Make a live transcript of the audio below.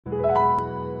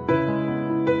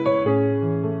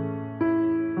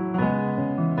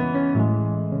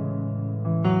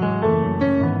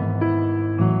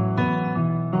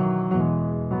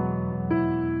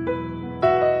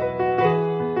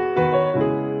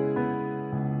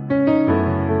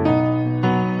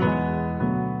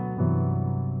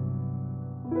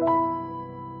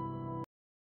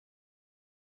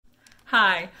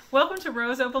Hi, welcome to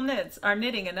Rose Opal Knits, our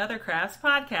knitting and other crafts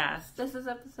podcast. This is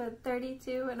episode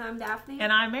 32, and I'm Daphne.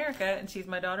 And I'm Erica, and she's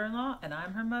my daughter-in-law, and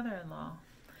I'm her mother-in-law.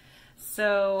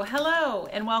 So, hello,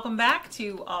 and welcome back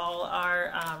to all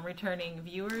our returning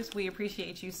viewers. We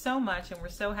appreciate you so much, and we're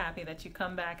so happy that you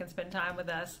come back and spend time with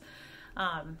us,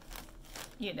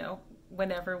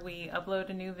 whenever we upload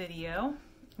a new video.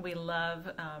 We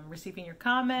love receiving your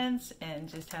comments and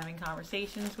just having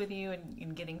conversations with you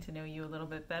and getting to know you a little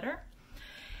bit better.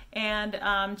 And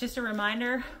just a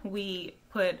reminder, we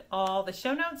put all the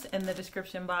show notes in the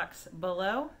description box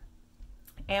below.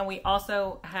 And we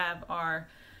also have our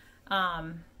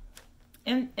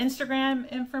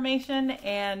Instagram information,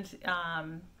 and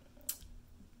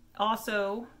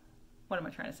also, what am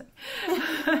I trying to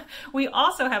say? We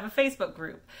also have a Facebook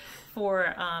group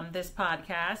for this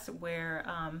podcast where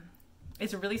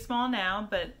it's really small now,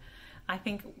 but I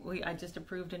think I just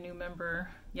approved a new member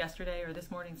yesterday or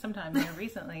this morning, sometime there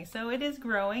recently. So it is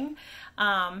growing.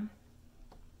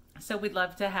 So we'd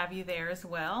love to have you there as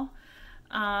well.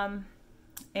 And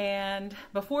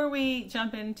before we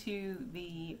jump into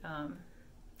the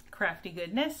crafty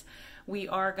goodness, we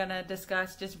are going to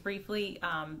discuss just briefly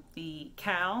the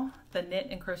KCAL, the Knit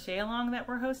and Crochet Along that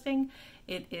we're hosting.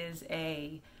 It is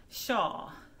a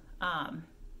shawl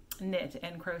knit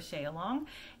and crochet along,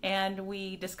 and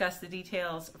we discussed the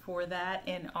details for that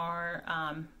in our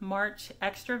March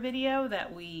extra video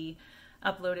that we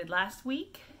uploaded last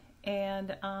week,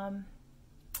 and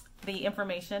the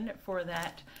information for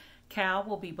that KCAL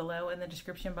will be below in the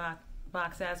description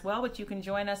box as well, but you can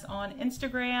join us on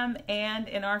Instagram and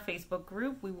in our Facebook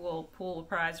group. We will pull a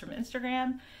prize from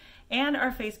Instagram and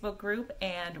our Facebook group,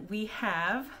 and we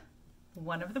have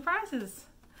one of the prizes.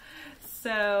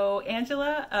 So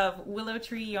Angela of Willow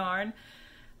Tree Yarn,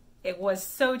 it was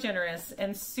so generous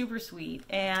and super sweet,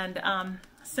 and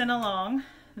sent along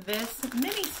this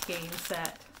mini skein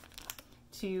set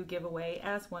to give away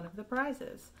as one of the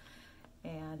prizes.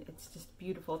 And it's just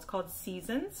beautiful. It's called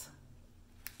Seasons.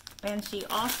 And she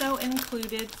also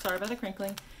included, sorry about the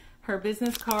crinkling, her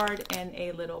business card and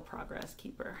a little progress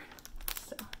keeper.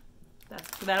 So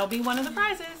that'll be one of the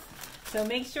prizes. So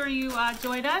make sure you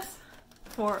join us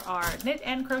for our knit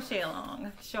and crochet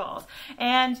along shawls.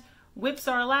 And whips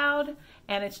are allowed,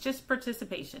 and it's just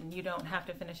participation. You don't have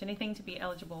to finish anything to be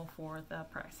eligible for the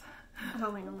prize. I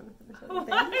don't think I'm going to finish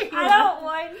anything. I don't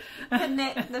want to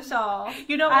knit the shawl.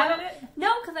 You don't want to knit?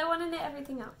 No, because I want to knit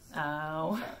everything else.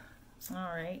 Oh, so.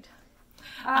 All right.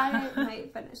 I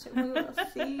might finish it. We will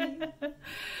see.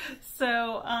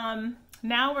 So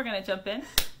now we're going to jump in.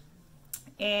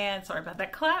 And sorry about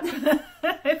that clap.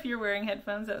 If you're wearing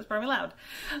headphones, that was probably loud.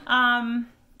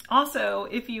 Also,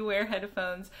 if you wear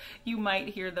headphones, you might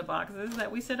hear the boxes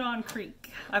that we sit on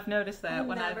creak. I've noticed that.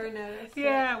 When I've noticed.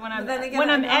 Yeah, when I'm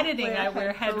editing, I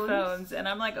wear headphones, and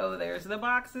I'm like, oh, there's the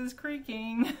boxes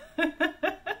creaking.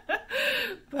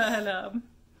 But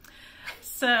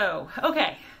so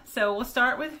okay, so we'll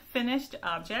start with finished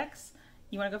objects.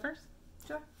 You want to go first?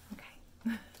 Sure.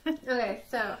 Okay. Okay,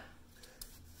 so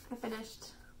I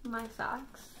finished my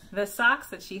socks. The socks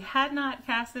that she had not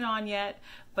casted on yet,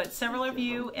 but several of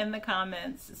you in the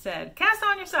comments said, cast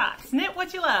on your socks, knit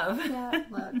what you love. Yeah,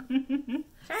 look.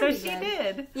 So she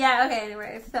did. Yeah, okay,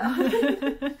 anyway, so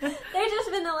they're just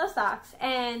vanilla socks,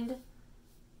 and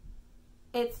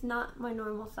it's not my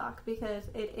normal sock because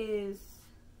it is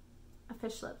a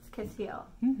fish lips KCAL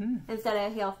instead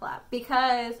of a heel flap,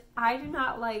 because I do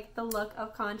not like the look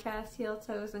of contrast heel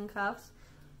toes and cuffs.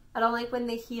 I don't like when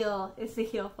the heel is the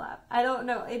heel flap. I don't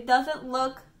know. It doesn't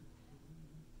look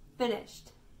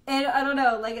finished. I don't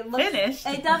know. Like, it looks finished.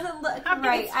 It doesn't look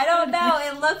right. I don't know.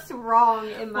 It looks wrong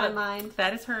in my mind.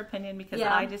 That is her opinion, because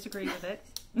I disagree with it.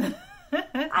 I think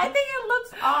it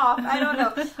looks off. I don't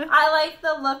know. I like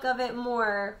the look of it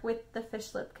more with the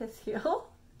fish lip KCAL.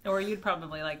 Or you'd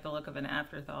probably like the look of an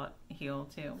afterthought heel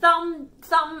too.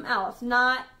 Something else,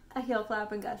 not a heel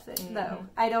flap and gusset, though.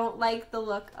 I don't like the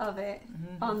look of it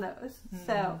on those.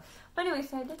 So, but anyway,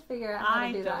 so I did figure out how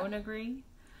to do that. I don't agree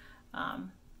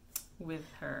with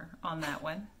her on that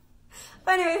one.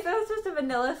 But anyway, so it's just a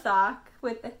vanilla sock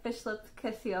with a fish lip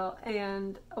KCAL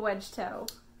and a wedge toe,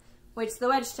 which the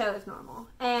wedge toe is normal.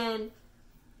 And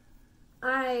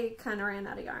I kind of ran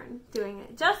out of yarn doing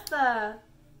it. Just the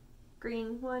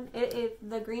green one. It is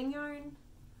the green yarn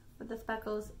with the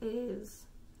speckles is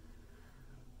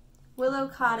Willow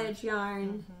Cottage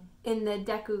yarn in the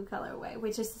Deku colorway,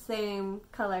 which is the same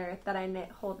color that I knit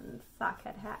Holden's sock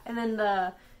hat. And then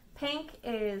the pink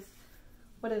is,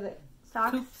 what is it?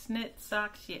 Socks? Hoops knit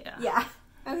socks, yeah. Yeah.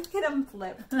 I was getting them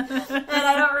flipped. And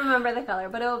I don't remember the color,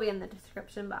 but it will be in the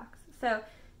description box. So,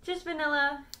 just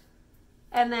vanilla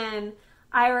And then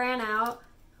I ran out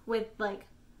with like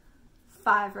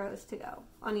 5 rows to go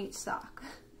on each sock.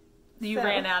 You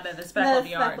ran out of the speckled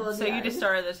yarn. So you just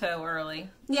started the toe early.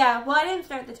 Yeah, well, I didn't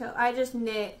start the toe. I just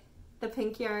knit the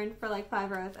pink yarn for like 5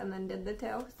 rows and then did the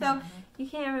toe. So you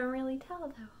can't even really tell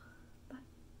though. But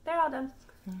they're all done.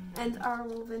 And are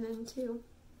woven in too.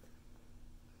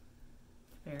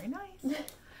 Very nice. All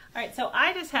right, so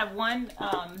I just have one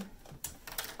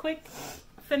quick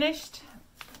finished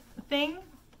thing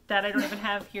that I don't even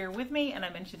have here with me, and I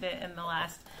mentioned it in the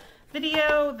last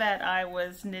video that I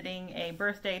was knitting a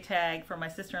birthday tag for my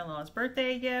sister-in-law's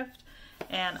birthday gift,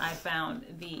 and I found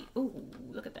the, ooh,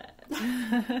 look at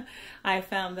that. I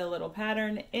found the little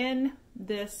pattern in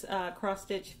this Cross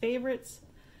Stitch Favorites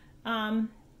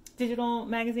digital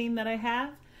magazine that I have,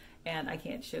 and I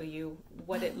can't show you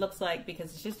what it looks like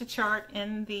because it's just a chart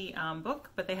in the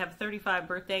book, but they have 35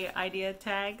 birthday idea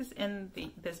tags in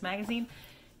this magazine.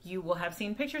 You will have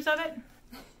seen pictures of it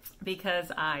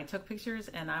because I took pictures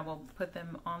and I will put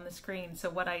them on the screen. So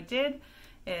what I did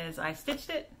is I stitched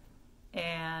it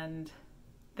and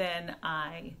then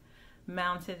I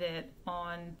mounted it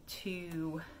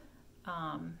onto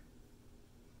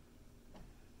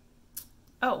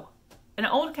an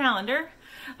old calendar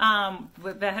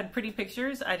that had pretty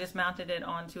pictures. I just mounted it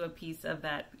onto a piece of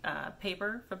that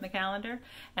paper from the calendar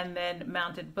and then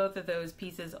mounted both of those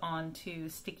pieces onto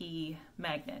sticky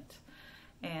magnet.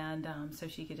 And so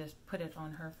she could just put it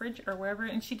on her fridge or wherever,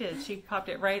 and she did. She popped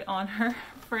it right on her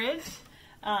fridge.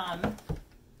 And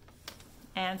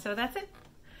so that's it.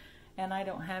 And I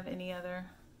don't have any other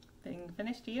thing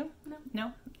finished. Do you? No.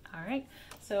 No? All right.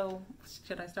 So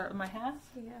should I start with my half?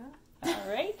 Yeah. All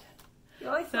right. You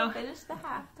always finish the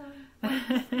half,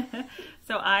 don't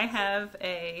So I have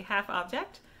a half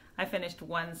object. I finished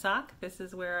one sock. This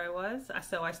is where I was.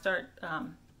 So I start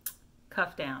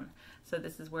cuff down. So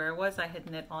this is where I was. I had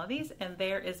knit all of these, and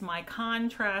there is my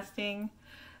contrasting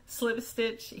slip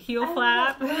stitch heel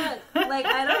flap. Look, like,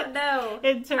 I don't know.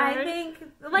 It turned. I think,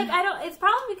 like, I don't, it's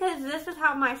probably because this is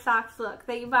how my socks look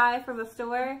that you buy from a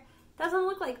store. It doesn't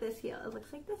look like this heel. It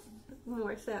looks like this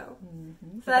more so.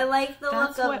 So I like the look of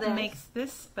this. That's what makes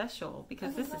this special,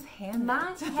 because this is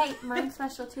handmade. Mine's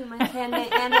special too. Mine's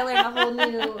handmade, and I learned a whole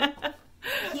new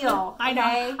heel.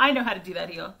 Okay? I know how to do that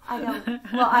heel. I don't.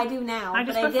 Well, I do now,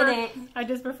 but I didn't. I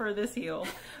just prefer this heel.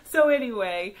 So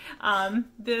anyway,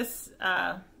 the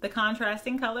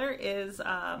contrasting color is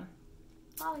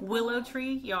willow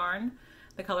tree yarn.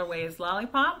 The colorway is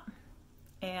Lollipop,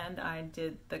 and I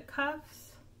did the cuffs.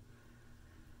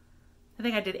 I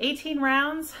think I did 18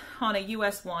 rounds on a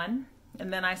US 1,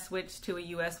 and then I switched to a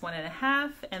US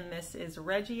 1.5, and this is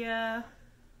Regia.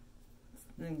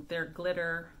 They're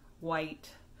glitter white.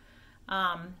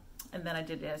 And then I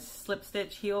did a slip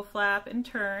stitch heel flap and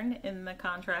turn in the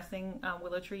contrasting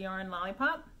willow tree yarn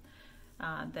Lollipop.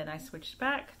 Then I switched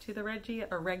back to the Regia.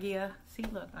 See,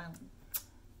 look.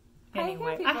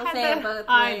 Anyway, I had say it both ways,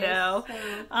 I know.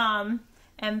 So.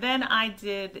 And then I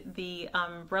did the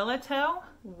umbrella toe,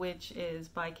 which is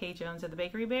by Kay Jones of the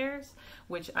Bakery Bears,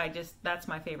 which that's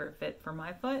my favorite fit for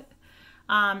my foot.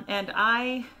 And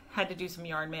I had to do some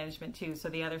yarn management too, so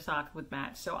the other sock would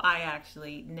match. So I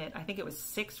actually knit, I think it was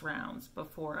 6 rounds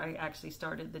before I actually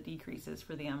started the decreases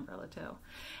for the umbrella toe.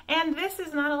 And this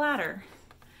is not a ladder.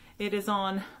 It is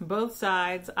on both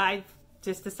sides. I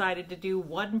just decided to do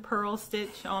 1 purl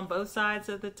stitch on both sides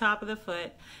of the top of the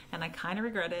foot, and I kind of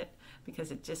regret it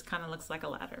because it just kind of looks like a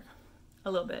ladder.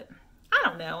 A little bit. I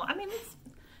don't know. I mean,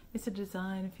 it's a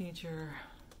design feature.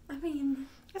 I mean,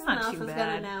 it's not too bad.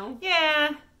 Gonna know.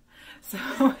 Yeah.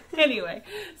 So anyway,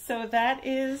 so that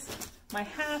is my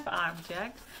half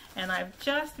object, and I've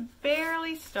just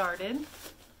barely started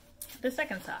the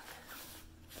second sock.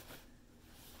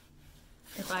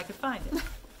 If I could find it.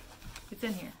 It's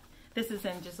in here. This is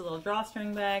in just a little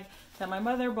drawstring bag that my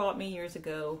mother bought me years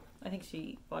ago. I think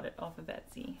she bought it off of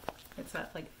Etsy. It's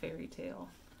got like fairy tale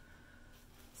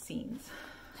scenes.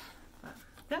 But,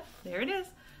 yeah, there it is.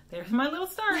 There's my little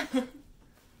start. So,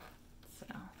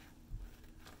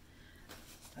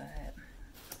 but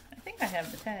I think I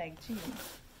have the tag too.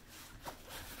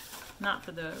 Not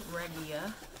for the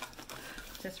Regia,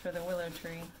 just for the willow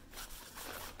tree.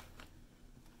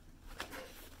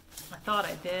 I thought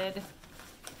I did.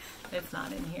 It's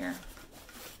not in here.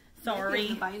 Sorry.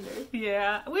 The binder.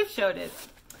 Yeah, we've showed it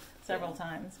several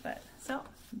times, but so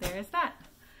there's that.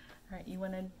 All right, you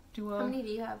want to do a? How many do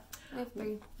you have? I have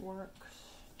 3. Works.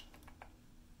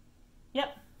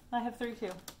 Yep, I have 3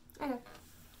 too. Okay,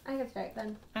 I can start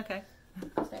then. Okay.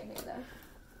 I'll start here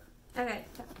though. Okay,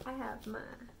 so I have my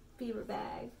beaver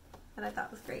bag that I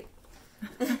thought was great.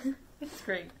 It's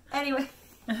great. Anyway,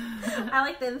 I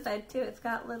like the inside too. It's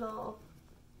got little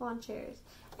lawn chairs.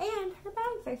 And her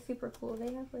bags are super cool.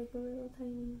 They have like a little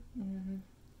tiny...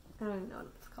 I don't even know what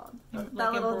it's called. Like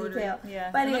that little embroidery. detail. Yeah,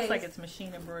 but it anyways, looks like it's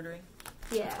machine embroidery.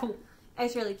 Yeah. Cool.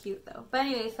 It's really cute though. But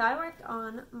anyway, so I worked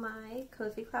on my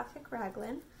Cozy Classic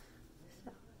raglan.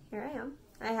 So here I am.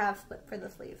 I have split for the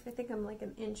sleeves. I think I'm like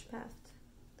an inch past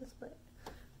the split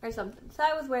or something. So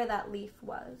that was where that leaf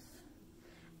was.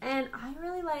 And I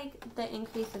really like the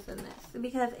increases in this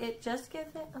because it just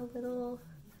gives it a little...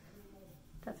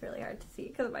 That's really hard to see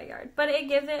because of my yard. But it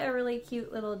gives it a really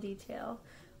cute little detail.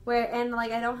 And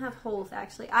like I don't have holes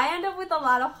actually. I end up with a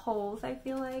lot of holes, I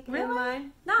feel like, really? in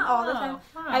mine. Not all the time.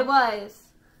 Wow. I was.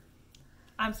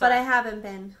 I'm sorry. But I haven't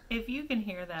been. If you can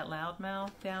hear that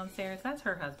loudmouth downstairs, that's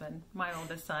her husband, my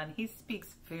oldest son. He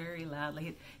speaks very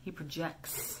loudly. He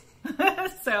projects.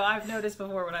 So I've noticed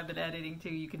before when I've been editing too,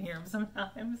 you can hear him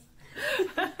sometimes.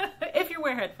 If you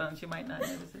wear headphones, you might not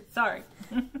notice it. Sorry.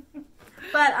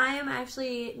 But I am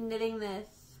actually knitting this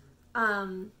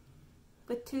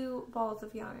with 2 balls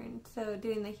of yarn. So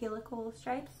doing the helical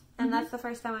stripes. And that's the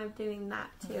first time I'm doing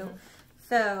that too.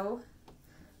 So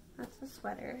that's the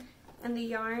sweater. And the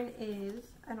yarn is,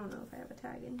 I don't know if I have a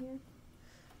tag in here.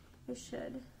 I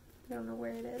should. I don't know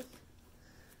where it is.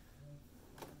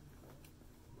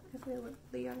 I forget what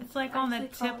the yarn It's like on the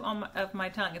tip of my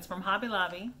tongue. It's from Hobby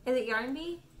Lobby. Is it Yarn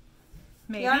Bee?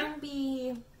 Maybe. Yarn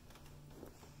Bee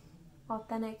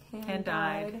Authentic Hand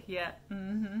Dyed. Yeah.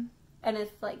 And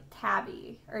it's like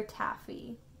tabby or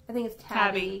taffy. I think it's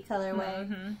tabby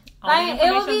colorway.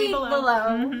 It will be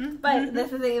below. But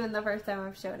this isn't even the first time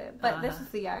I've showed it. But this is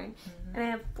the yarn. And I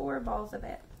have 4 balls of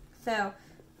it. So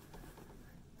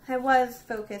I was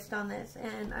focused on this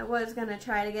and I was going to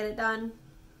try to get it done.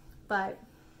 But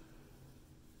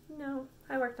no,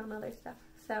 I worked on other stuff.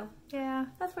 So yeah,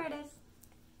 that's where it is.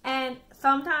 And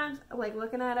sometimes, like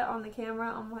looking at it on the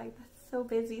camera, I'm like, that's so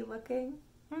busy looking.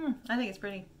 I think it's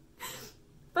pretty.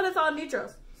 But it's all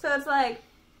neutrals. So it's like,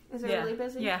 is it really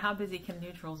busy? Yeah, how busy can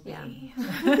neutrals be?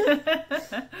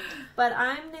 Yeah. But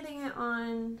I'm knitting it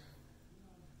on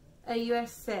a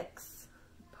US 6.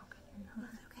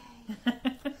 That's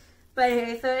okay. But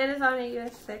anyway, so it is on a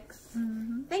US 6.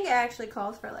 I think it actually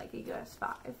calls for like a US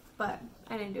 5, but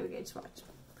I didn't do a gauge swatch.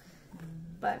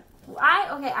 But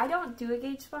I don't do a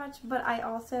gauge swatch, but I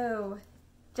also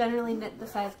generally knit the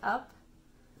size up.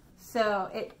 So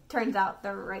it turns out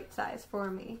the right size for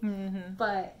me.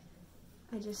 But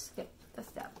I just skipped a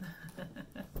step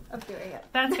of doing it.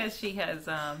 That's because she has,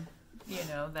 you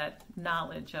know, that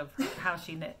knowledge of how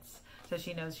she knits. So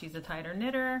she knows she's a tighter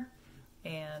knitter,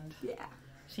 and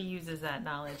she uses that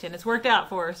knowledge, and it's worked out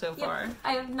for her so far.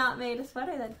 I have not made a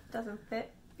sweater that doesn't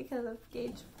fit because of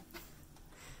gauge.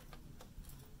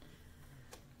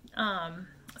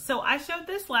 So I showed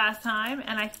this last time,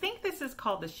 and I think this is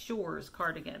called the Shores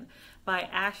cardigan by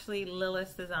Ashley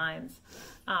Lillis Designs.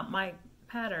 My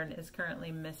pattern is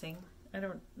currently missing. I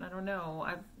don't know.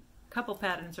 A couple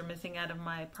patterns are missing out of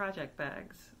my project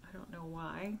bags. I don't know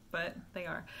why, but they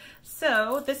are.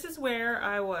 So this is where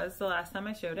I was the last time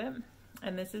I showed it.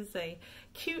 And this is a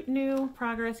cute new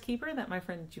progress keeper that my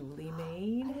friend Julie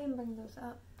made. I didn't bring those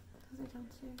up. Those are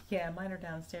downstairs. Yeah, mine are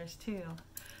downstairs too.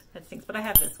 That stinks, but I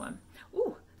have this one.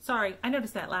 Ooh, sorry. I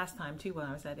noticed that last time too when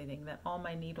I was editing, that all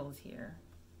my needles here.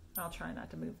 I'll try not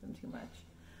to move them too much.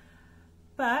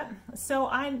 But, so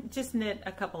I just knit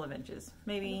a couple of inches.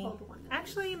 Maybe,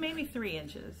 actually maybe 3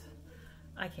 inches.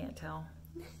 I can't tell.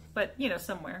 But, you know,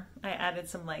 somewhere. I added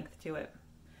some length to it.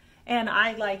 And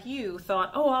I, like you,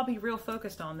 thought, oh, I'll be real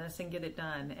focused on this and get it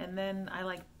done. And then I,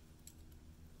 like,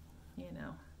 you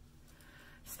know,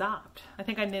 stopped. I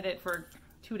think I knit it for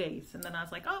 2 days. And then I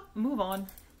was like, oh, move on.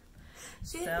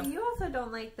 You also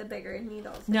don't like the bigger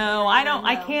needles. No, I don't.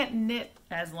 I can't knit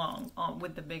as long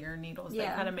with the bigger needles. They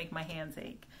kind of make my hands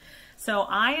ache. So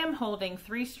I am holding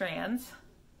 3 strands.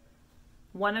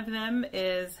 One of them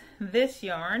is this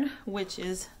yarn, which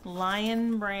is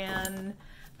Lion Brand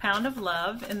Pound of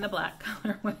Love in the black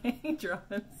colorway,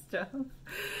 dropping stuff.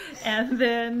 And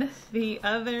then the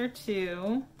other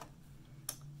 2,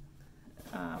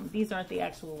 these aren't the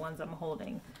actual ones I'm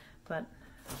holding, but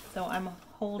so I'm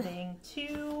holding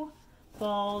 2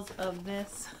 balls of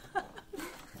this.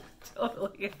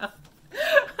 Totally.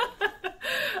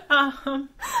 I'm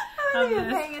not even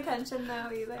paying attention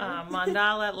now either.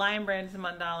 Mandala, Lion Brand's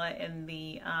mandala in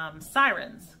the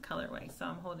Sirens colorway. So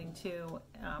I'm holding 2,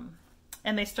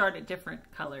 and they start at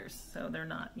different colors, so they're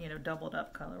not, you know, doubled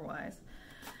up color-wise.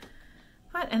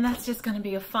 And that's just going to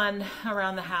be a fun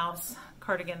around the house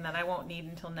cardigan that I won't need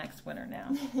until next winter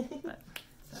now. But,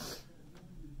 so.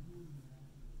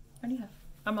 What do you have?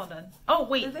 I'm all done. Oh,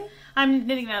 wait. Is it? I'm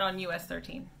knitting that on US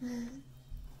 13. I'm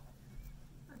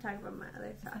talking about my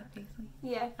other Is sock. that Paisley?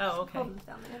 Yeah. Oh, okay. Holden's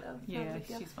down there, though. It's not a Yeah, big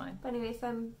deal. she's fine. But anyway, so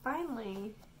I'm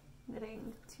finally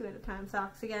knitting 2 at a time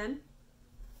socks again.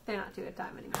 They're not 2 at a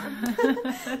time anymore.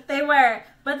 They were.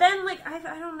 But then, like, I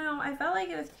don't know. I felt like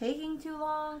it was taking too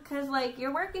long. Because, like,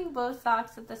 you're working both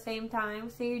socks at the same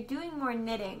time. So you're doing more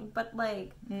knitting. But,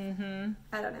 like, I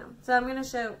don't know. So I'm going to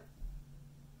show.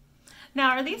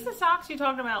 Now, are these the socks you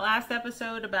talked about last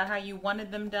episode about how you wanted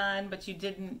them done, but you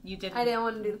didn't? I didn't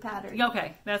want to do the pattern.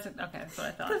 Okay, that's what I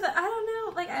thought. Because I don't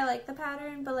know. Like, I like the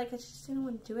pattern. But, like, I just didn't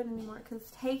want to do it anymore. Because it's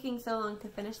taking so long to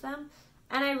finish them.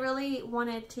 And I really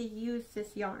wanted to use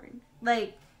this yarn.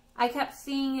 Like, I kept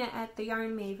seeing it at the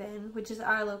Yarn Maven, which is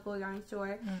our local yarn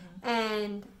store,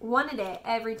 and wanted it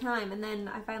every time. And then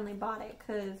I finally bought it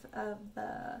because of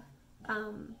the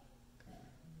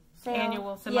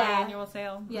sale. Semi-annual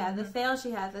sale. Yeah, the sale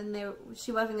she has, and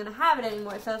she wasn't going to have it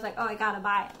anymore. So I was like, oh, I got to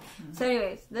buy it. So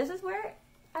anyways, this is where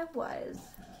I was.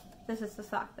 This is the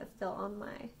sock that's still on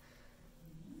my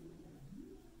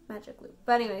magic loop.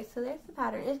 But anyway, so there's the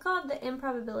pattern. It's called the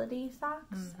Improbability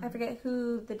Socks. I forget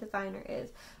who the designer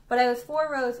is. But I was 4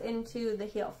 rows into the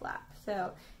heel flap.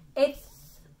 So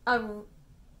it's a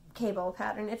cable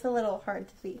pattern. It's a little hard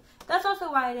to see. That's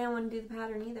also why I didn't want to do the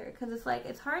pattern either. Because it's like,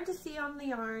 it's hard to see on the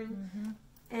yarn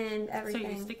and everything. So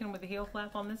you're sticking with the heel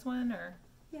flap on this one, or?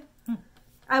 Yeah.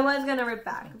 I was going to rip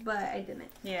back, but I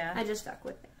didn't. Yeah. I just stuck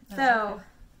with it. Oh, So, okay.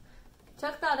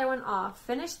 Took the other one off,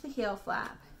 finished the heel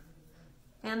flap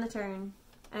and the turn.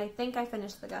 And I think I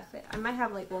finished the gusset. I might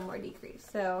have like one more decrease.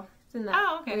 So, it's in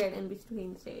that weird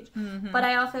in-between stage. But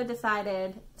I also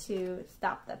decided to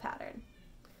stop the pattern.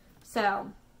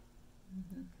 So,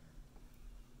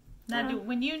 now,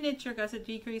 when you knit your gusset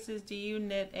decreases, do you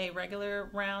knit a regular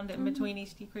round in between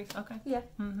each decrease? Okay. Yeah.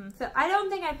 So I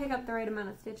don't think I pick up the right amount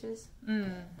of stitches.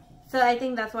 So I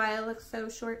think that's why it looks so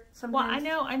short sometimes.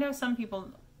 Well, I know some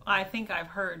people, I think I've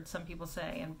heard some people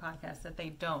say in podcasts that they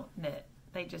don't knit.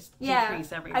 They just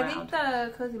decrease every round. I think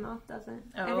the Cozy Moth doesn't.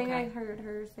 Oh, I think okay. I heard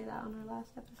her say that on her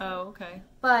last episode. Oh, okay.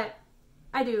 But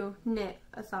I do knit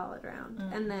a solid round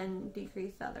and then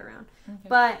decrease the other round. Okay.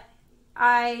 But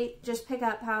I just pick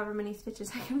up however many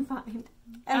stitches I can find.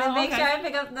 And then make sure I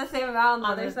pick up the same amount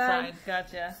on the other side.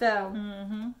 Gotcha. So,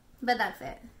 but that's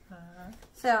it.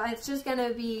 So it's just going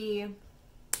to be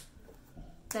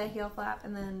the heel flap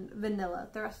and then vanilla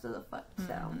the rest of the foot.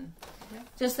 So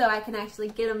just so I can actually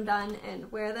get them done and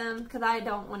wear them, because I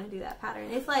don't want to do that pattern.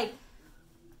 It's like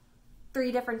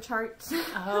 3 different charts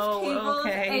of cables,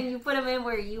 and you put them in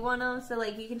where you want them, so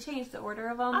like you can change the order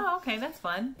of them. Oh, okay, that's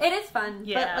fun. It is fun,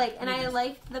 yeah, but like, and I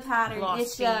liked the pattern.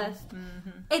 It's just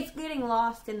steam. it's getting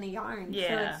lost in the yarn. Yeah.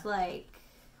 So it's like,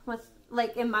 what's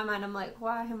like in my mind? I'm like,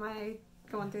 why am I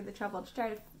going through the trouble to try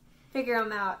to figure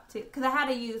them out? Because I had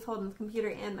to use Holden's computer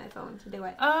and my phone to do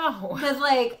it. Oh, because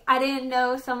like I didn't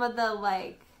know some of the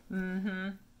like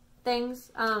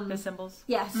things. The symbols.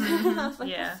 Yes. I was like,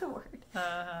 yeah. what's the word?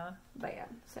 But yeah,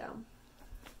 so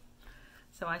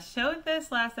I showed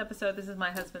this last episode. This is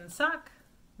my husband's sock.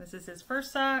 This is his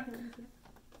first sock.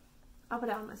 I'll put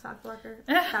it on my sock blocker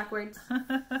backwards.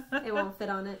 It won't fit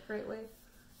on it the right way.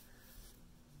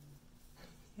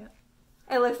 Yep.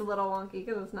 It looks a little wonky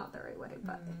because it's not the right way,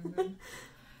 but.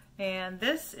 And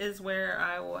this is where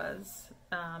I was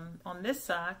on this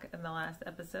sock in the last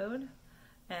episode,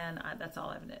 and that's all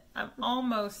I've knit. I'm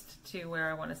almost to where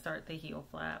I want to start the heel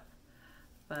flap.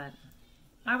 But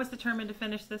I was determined to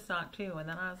finish this sock too, and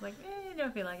then I was like, I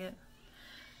don't feel like it.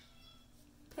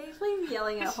 Paisley's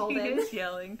yelling at Holden. She is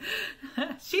yelling.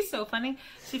 She's so funny.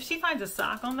 If she finds a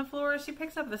sock on the floor, she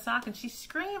picks up the sock and she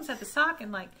screams at the sock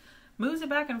and like moves it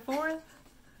back and forth.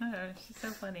 Oh, she's so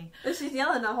funny. She's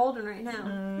yelling at Holden right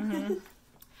now.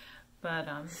 But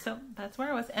so that's where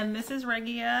I was. And this is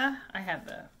Regia. I have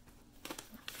the...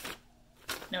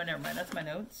 No, never mind. That's my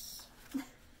notes.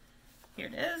 Here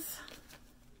it is.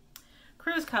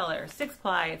 Cruise color,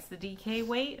 6-ply. It's the DK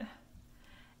weight,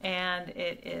 and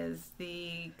it is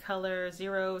the color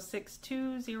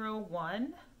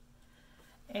 06201,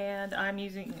 and I'm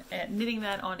knitting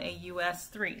that on a US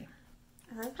 3.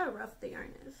 I like how rough the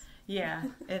yarn is. Yeah,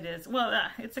 it is. Well,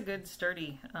 it's a good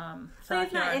sturdy so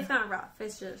it's not rough.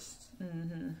 It's just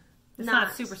it's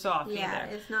not super soft either. Yeah,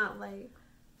 it's not like.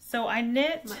 So I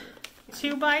knit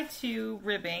 2x2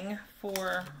 ribbing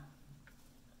for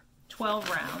 12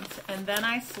 rounds, and then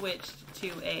I switched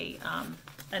to a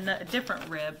different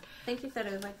rib. I think you said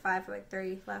it was like 5 or like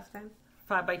 3 last time.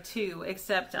 5x2,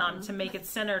 except to make it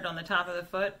centered on the top of the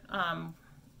foot,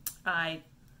 I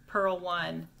purl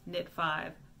 1, knit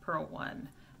 5, purl 1,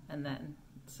 and then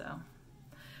so.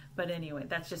 But anyway,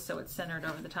 that's just so it's centered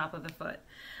over the top of the foot.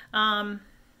 But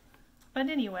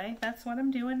anyway, that's what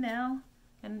I'm doing now.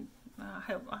 And I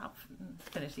hope I'll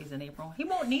finish these in April. He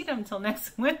won't need them until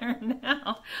next winter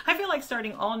now. I feel like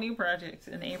starting all new projects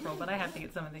in April, but I have to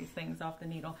get some of these things off the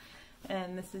needle.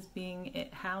 And this is being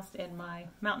housed in my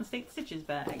Mountain State Stitches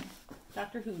bag.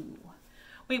 Doctor Who.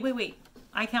 Wait.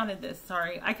 I counted this.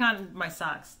 Sorry. I counted my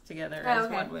socks together as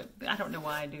one. I don't know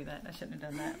why I do that. I shouldn't have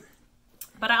done that.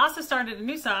 But I also started a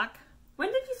new sock. When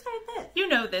did you start this? You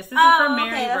know this. This is from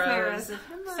Mary Rose.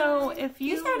 Rose. So if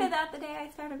you started that the day I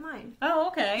started mine. Oh,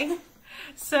 okay.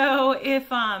 So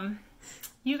if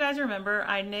you guys remember,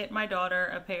 I knit my daughter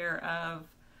a pair of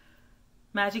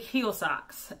magic heel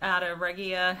socks out of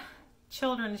Regia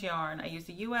children's yarn. I used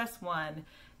a US one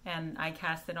and I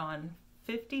cast it on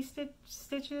 50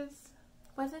 stitches.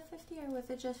 Was it 50 or was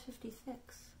it just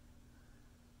 56?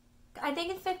 I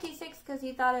think it's 56 because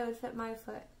you thought it would fit my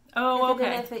foot. Oh, okay.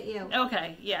 It didn't fit you.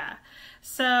 Okay, yeah.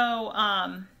 So,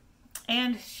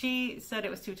 and she said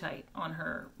it was too tight on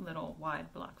her little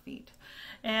wide block feet.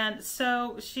 And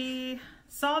so she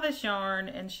saw this yarn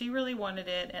and she really wanted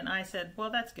it. And I said, well,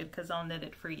 that's good because I'll knit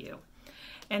it for you.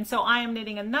 And so I am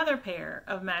knitting another pair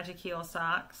of magic heel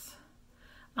socks.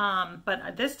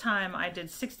 But this time I did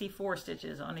 64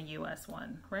 stitches on a US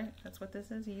one, right? That's what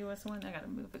this is, a US one? I gotta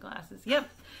move the glasses. Yep.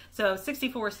 So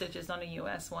 64 stitches on a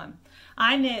US one.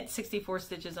 I knit 64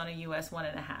 stitches on a US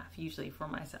 1.5, usually for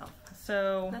myself.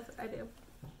 So that's what I do.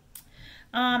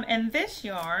 And this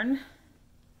yarn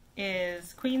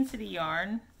is Queen City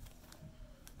yarn.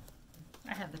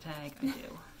 I have the tag, I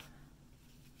do.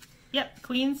 Yep,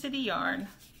 Queen City yarn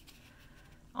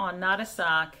on Not a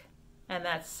Sock. And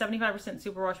that's 75%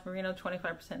 superwash merino,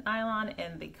 25% nylon,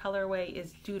 and the colorway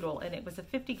is Doodle, and it was a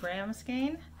 50 gram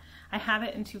skein. I have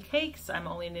it in 2 cakes. I'm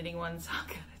only knitting 1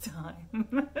 sock at a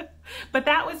time. But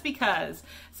that was because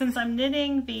since I'm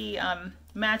knitting the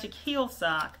magic heel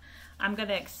sock, I'm going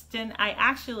to extend, I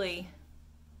actually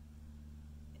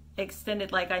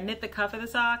extended, like I knit the cuff of the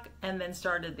sock and then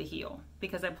started the heel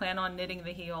because I plan on knitting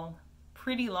the heel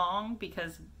pretty long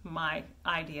because my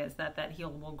idea is that that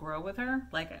heel will grow with her.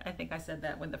 Like I think I said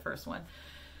that with the first one.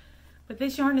 But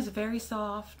this yarn is very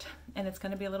soft and it's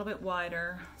going to be a little bit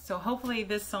wider. So hopefully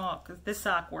this sock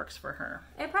works for her.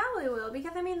 It probably will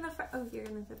because I mean you're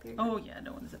going to zip your Oh yeah, I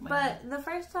don't want to zip my But hand. the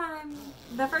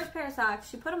first pair of socks,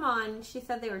 she put them on, she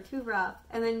said they were too rough.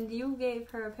 And then you gave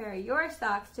her a pair of your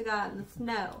socks to go out in the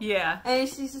snow. Yeah. And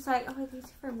she's just like, oh, are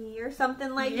these for me or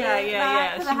something like that.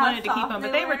 Yeah. She wanted to keep them,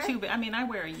 but they were too big. I mean, I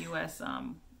wear a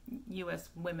US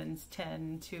women's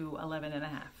 10 to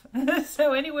 11.5.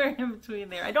 So anywhere in between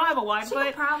there. I don't have a wide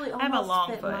foot. Probably I have a long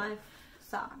fit foot. My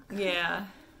sock. Yeah.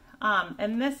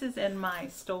 And this is in my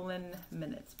Stolen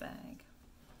Minutes bag.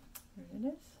 Here it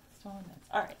is. Stolen Minutes.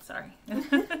 All right, sorry.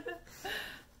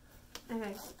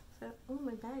 Okay. So, oh,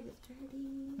 my bag is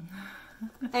dirty.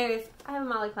 Anyways, I have a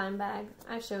Molly Klein bag.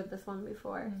 I showed this one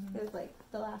before. It was like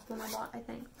the last one I bought, I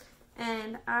think.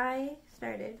 And I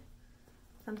started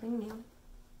something new.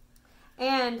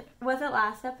 And was it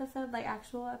last episode, like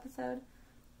actual episode?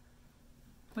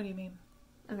 What do you mean?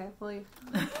 Okay,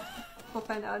 we'll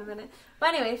find out in a minute.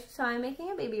 But anyways, so I'm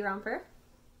making a baby romper.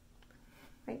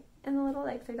 Right, and the little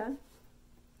legs are done.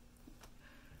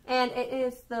 And it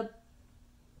is the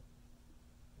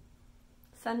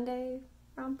Sunday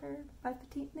romper by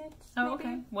Petite Knits. Oh, maybe?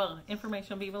 okay. Well,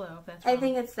 information will be below if that's I wrong.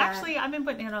 think it's that. Actually, I've been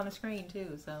putting it on the screen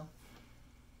too, so.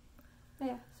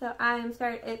 Yeah, so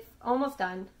it's almost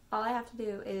done. All I have to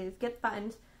do is get the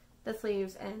buttons, the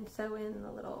sleeves, and sew in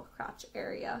the little crotch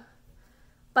area.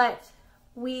 But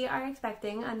we are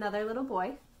expecting another little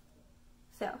boy.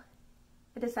 So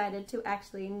I decided to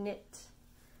actually knit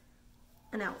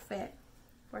an outfit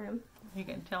for him. You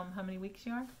can tell him how many weeks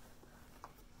you are?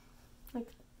 Like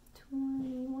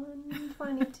 21,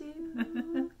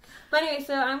 22. But anyway,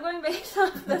 so I'm going based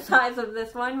off the size of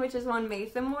this one, which is one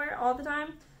Mason wore all the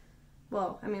time.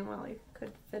 Well, I mean, Wally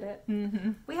could fit it.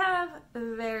 Mm-hmm. We have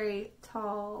very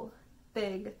tall,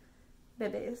 big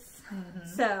bibbies. Mm-hmm.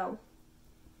 So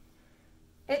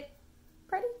it's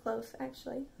pretty close,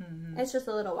 actually. Mm-hmm. It's just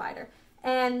a little wider.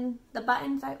 And the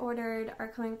buttons I ordered are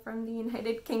coming from the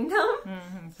United Kingdom.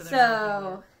 Mm-hmm.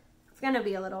 So it's going to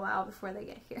be a little while before they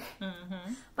get here.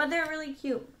 Mm-hmm. But they're really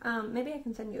cute. Maybe I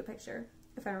can send you a picture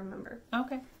if I remember.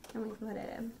 Okay. And we can put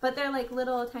it in. But they're like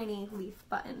little tiny leaf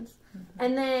buttons. Mm-hmm.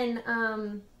 And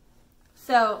then,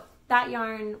 so that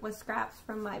yarn was scraps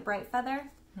from my Bright Feather.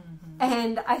 Mm-hmm.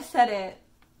 And I said it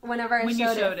whenever I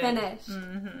showed it finished.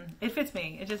 Mm-hmm. It fits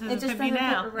me. It just doesn't fit me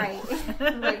now. Right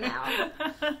now.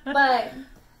 But,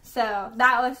 so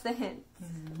that was the hint.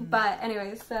 Mm-hmm. But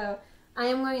anyway, so I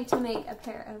am going to make a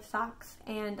pair of socks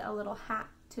and a little hat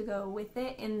to go with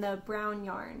it in the brown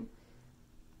yarn.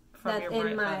 That's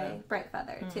in my bright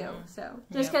feather too. So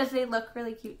just because they look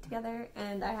really cute together,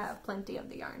 and I have plenty of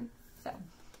the yarn. So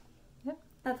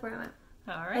that's where I'm at.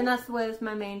 All right. And that was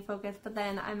my main focus, but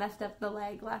then I messed up the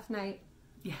leg last night.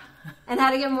 Yeah. And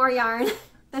had to get more yarn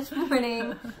this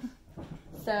morning.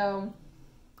 So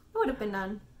it would have been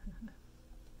done.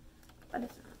 But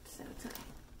it's not, so it's okay.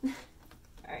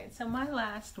 All right, so my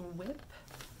last whip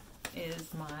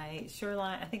is my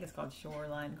Shoreline, I think it's called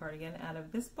Shoreline cardigan, out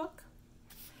of this book.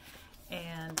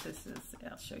 And this is,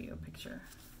 I'll show you a picture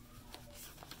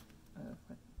of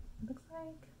what it looks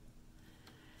like.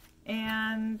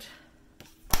 And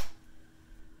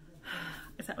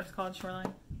is that what it's called,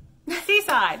 Shoreline?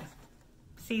 Seaside.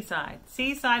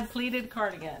 Seaside pleated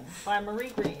cardigan by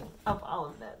Marie Green of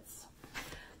Olive Knits.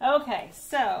 Okay,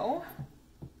 so,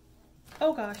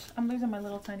 oh gosh, I'm losing my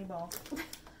little tiny ball.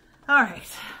 All right,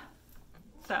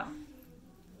 so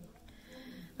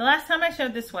the last time I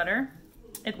showed this sweater,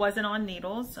 it wasn't on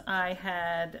needles. I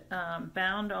had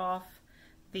bound off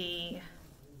the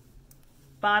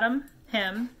bottom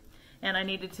hem, and I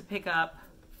needed to pick up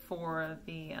for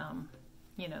the,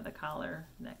 you know, the collar,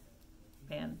 neck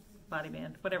band, body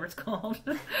band, whatever it's called.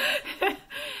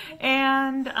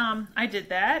 And I did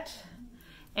that.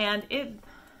 And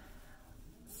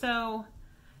so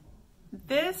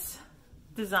this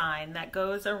design that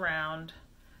goes around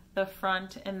the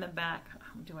front and the back,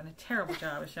 I'm doing a terrible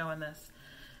job of showing this.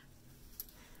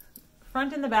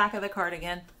 Front and the back of the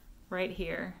cardigan, right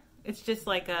here. It's just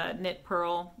like a knit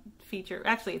purl feature.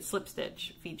 Actually, it's slip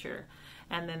stitch feature.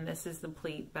 And then this is the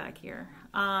pleat back here.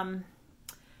 That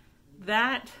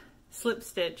slip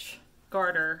stitch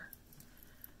garter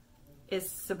is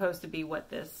supposed to be what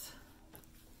this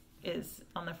is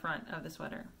on the front of the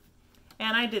sweater.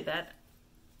 And I did that.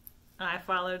 I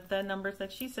followed the numbers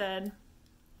that she said.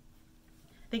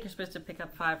 I think you're supposed to pick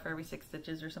up 5 for every 6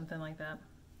 stitches or something like that.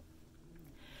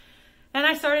 And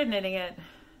I started knitting it,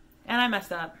 and I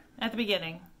messed up at the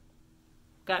beginning.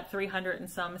 Got 300 and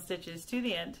some stitches to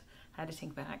the end. Had to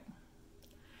tink back.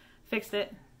 Fixed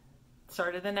it.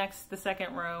 Started the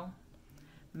second row.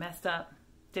 Messed up.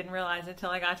 Didn't realize it until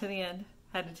I got to the end.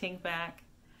 Had to tink back.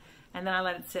 And then I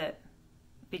let it sit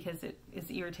because it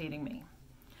is irritating me.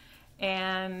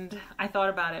 And I thought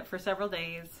about it for several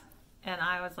days, and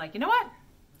I was like, you know what?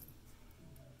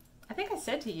 I think I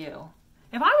said to you,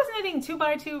 if I was knitting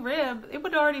 2x2 rib, it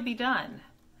would already be done.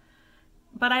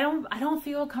 But I don't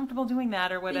feel comfortable doing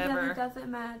that or whatever. Because it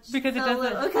doesn't match. Because it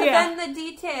doesn't. Because then the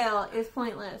detail is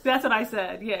pointless. That's what I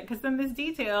said. Yeah, because then this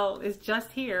detail is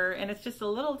just here, and it's just a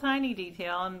little tiny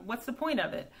detail, and what's the point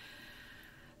of it?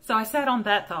 So I sat on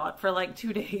that thought for like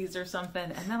 2 days or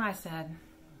something, and then I said,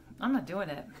 I'm not doing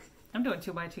it. I'm doing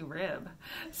 2x2 rib.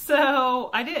 So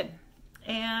I did,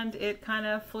 and it kind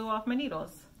of flew off my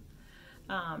needles.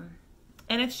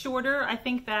 And it's shorter. I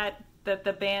think that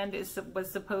the band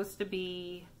was supposed to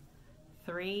be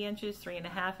 3 inches,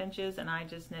 3.5 inches, and I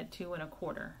just knit 2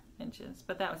 1/4 inches.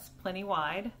 But that was plenty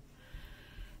wide,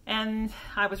 and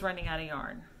I was running out of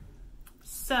yarn.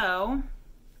 So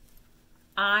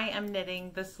I am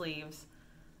knitting the sleeves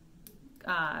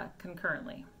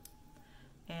concurrently.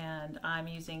 And I'm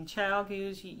using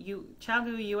ChalGoo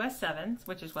US 7s,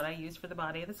 which is what I use for the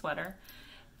body of the sweater.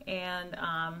 And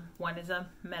one is a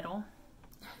metal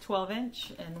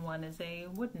 12-inch, and one is a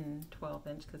wooden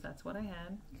 12-inch, because that's what I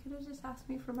had. You could have just asked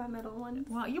me for my metal one.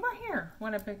 Well, you were here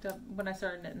when I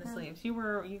started knitting the sleeves.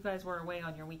 You guys were away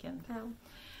on your weekend.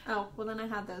 Oh, well then I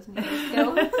had those needles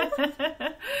still.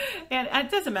 And it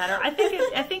doesn't matter. I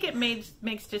think it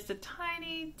makes just a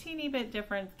teeny bit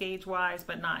difference gauge wise,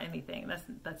 but not anything.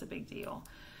 That's a big deal.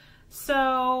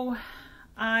 So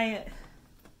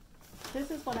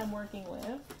this is what I'm working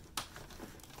with.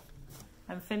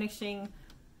 I'm finishing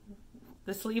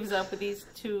the sleeves up with these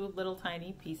 2 little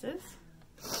tiny pieces.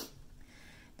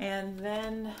 And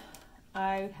then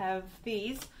I have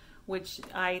these, which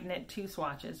I knit 2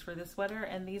 swatches for this sweater,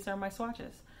 and these are my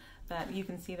swatches. That you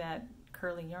can see that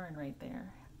curly yarn right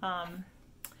there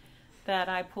that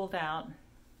I pulled out,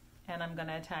 and I'm going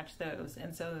to attach those.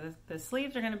 And so the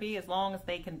sleeves are going to be as long as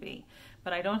they can be,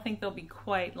 but I don't think they'll be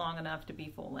quite long enough to be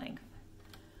full length.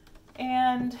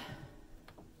 And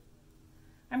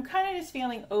I'm kind of just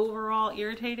feeling overall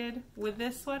irritated with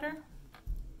this sweater.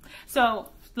 So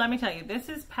let me tell you, this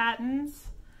is Patton's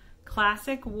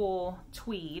Classic Wool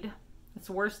Tweed. It's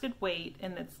worsted weight,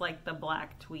 and it's like the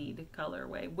black tweed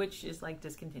colorway, which is like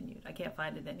discontinued. I can't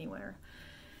find it anywhere.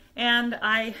 And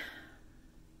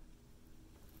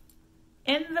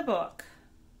in the book,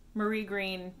 Marie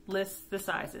Green lists the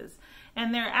sizes.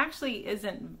 And there actually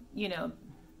isn't, you know,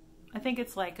 I think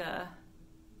it's like a,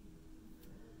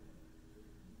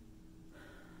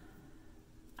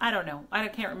 I don't know. I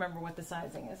can't remember what the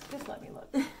sizing is. Just let me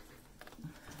look.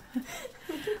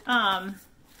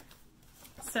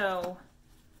 So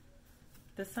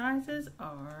the sizes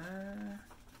are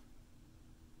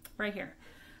right here.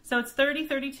 So it's 30,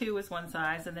 32 is one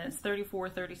size, and then it's 34,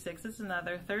 36 is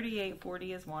another, 38,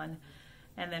 40 is one,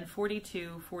 and then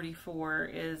 42, 44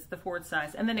 is the fourth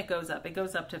size, and then it goes up. It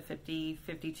goes up to 50,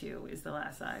 52 is the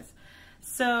last size.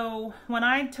 So when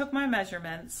I took my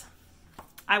measurements,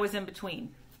 I was in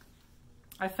between.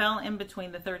 I fell in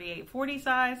between the 38, 40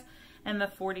 size and the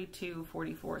 42,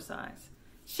 44 size.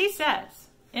 She says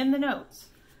in the notes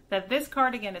that this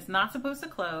cardigan is not supposed to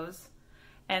close,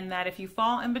 and that if you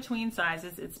fall in between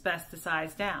sizes, it's best to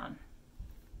size down.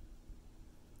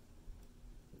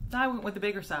 I went with the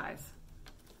bigger size.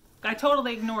 I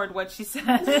totally ignored what she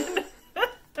said.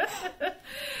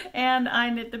 And I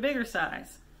knit the bigger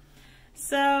size.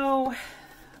 So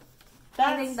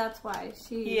I think that's why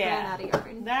she ran out of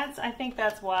yarn. I think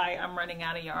that's why I'm running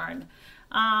out of yarn.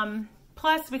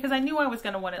 Plus, because I knew I was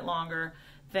going to want it longer,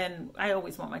 then I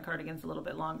always want my cardigans a little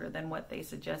bit longer than what they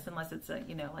suggest, unless it's a,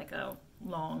 you know, like a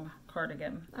long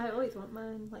cardigan. I always want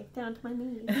mine like down to my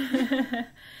knees.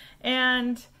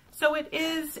 And so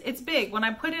it's big. When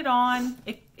I put it on,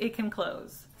 it can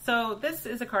close. So this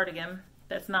is a cardigan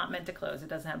that's not meant to close. It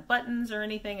doesn't have buttons or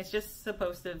anything. It's just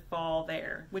supposed to fall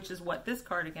there, which is what this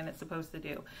cardigan is supposed to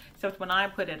do. So when I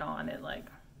put it on, it like,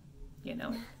 you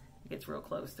know, it gets real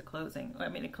close to closing. I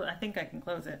mean, I think I can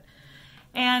close it.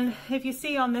 And if you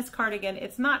see on this cardigan,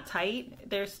 it's not tight.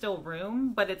 There's still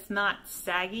room, but it's not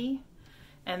saggy.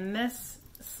 And this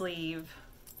sleeve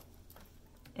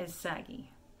is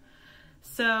saggy.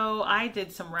 So I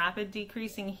did some rapid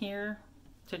decreasing here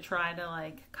to try to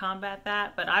like combat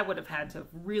that, but I would have had to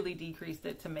really decrease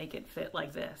it to make it fit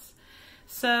like this.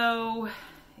 So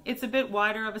it's a bit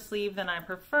wider of a sleeve than I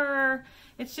prefer.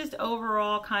 It's just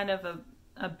overall kind of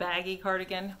a baggy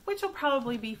cardigan, which will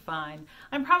probably be fine.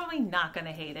 I'm probably not going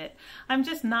to hate it. I'm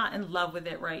just not in love with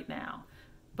it right now,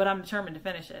 but I'm determined to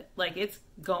finish it. Like it's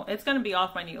going to be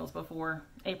off my needles before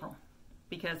April,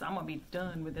 because I'm going to be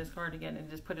done with this cardigan and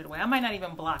just put it away. I might not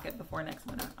even block it before next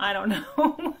winter. I don't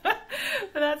know.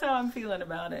 But that's how I'm feeling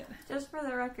about it. Just for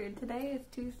the record, today is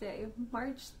Tuesday,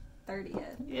 March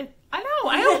 30th. I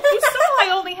know. You saw I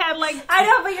only had like... I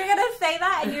know, but you're going to say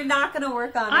that and you're not going to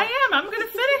work on it. I am. I'm going to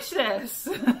finish this.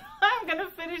 I'm going to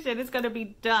finish it. It's going to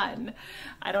be done.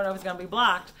 I don't know if it's going to be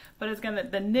blocked, but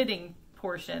the knitting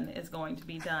portion is going to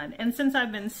be done. And since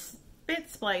I've been bit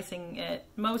splicing it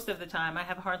most of the time, I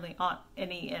have hardly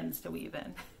any ends to weave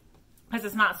in, because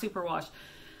it's not superwash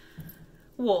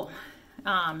wool.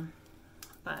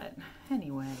 But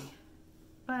anyway,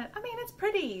 but I mean, it's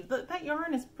pretty. That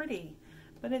yarn is pretty,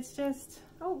 but it's just,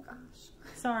 oh gosh,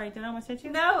 sorry, did I almost hit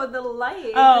you? No, the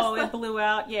light. Oh, it blew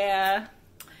out. Yeah.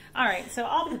 All right, so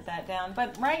I'll put that down,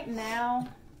 but right now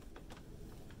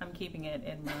I'm keeping it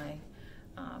in my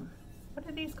what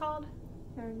are these called?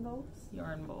 Yarn bowls.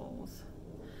 Yarn bowls.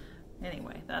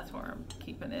 Anyway, that's where I'm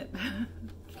keeping it.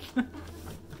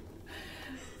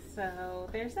 So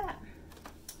there's that.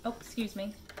 Oh, excuse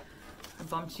me. I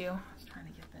bumped you. I was trying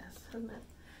to get this.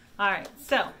 All right,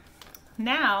 so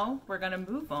now we're going to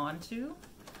move on to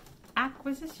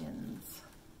acquisitions.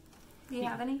 Do you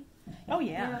have any? Oh,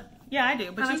 yeah. Yeah, I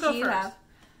do, but you go first. Have?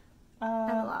 I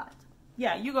have a lot.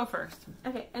 Yeah, you go first.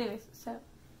 Okay, anyways, so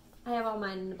I have all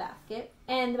mine in the basket.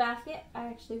 And the basket, I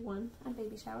actually won a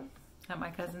baby shower. At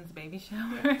my cousin's baby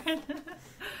shower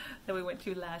that we went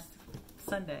to last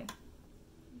Sunday.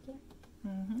 Yeah.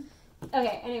 Mm-hmm.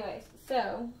 Okay, anyways,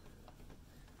 so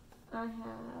I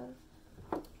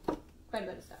have quite a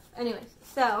bit of stuff. Anyways,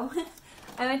 so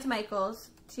I went to Michael's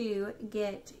to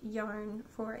get yarn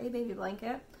for a baby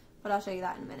blanket, but I'll show you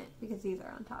that in a minute because these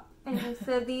are on top. Anyway,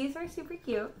 so these are super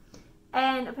cute,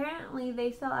 and apparently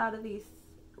they sell out of these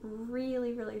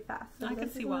really, really fast. So I can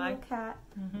see why. A little cat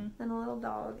and a little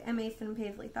dog, and Mason and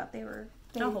Paisley thought they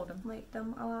I'll hold them. Liked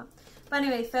them a lot. But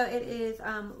anyway, so it is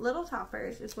Little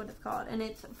Toppers is what it's called, and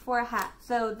it's for a hat.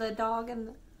 So the dog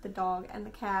and the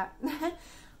cat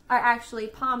are actually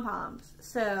pom-poms.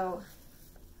 So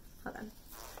hold on,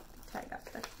 tag got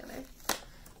stuck together.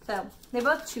 So they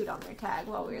both chewed on their tag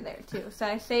while we were there too. So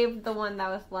I saved the one that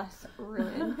was less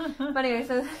ruined. But anyway,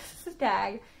 so this is the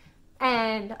tag.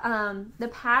 And the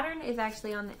pattern is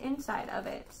actually on the inside of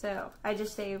it. So I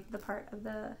just saved the part of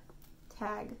the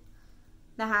tag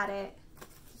that had it.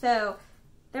 So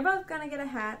they're both going to get a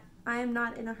hat. I am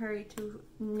not in a hurry to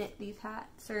knit these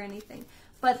hats or anything.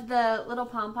 But the little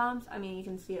pom-poms, I mean, you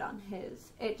can see it on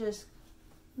his. It just,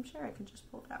 I'm sure I can just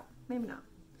pull it out. Maybe not.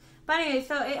 But anyway,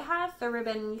 so it has the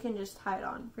ribbon and you can just tie it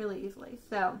on really easily.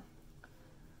 So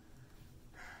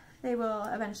they will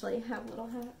eventually have little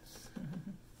hats.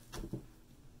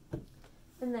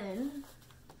 And then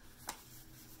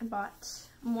I bought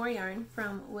more yarn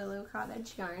from Willow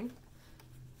Cottage Yarn.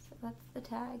 So that's the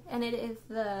tag. And it is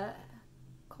the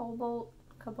Cobalt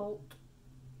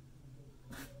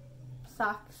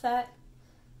sock set.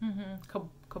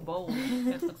 Kobold.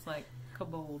 It looks like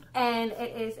kobold. And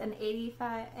it is an 80%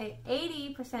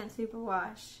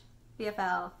 superwash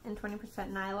VFL and 20%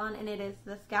 nylon. And it is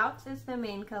the Scouts is the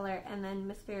main color, and then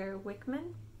Mr.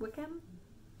 Wickham.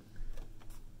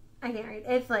 I can't read.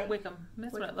 It's like Wickham.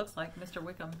 That's what it looks like, Mr.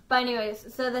 Wickham. But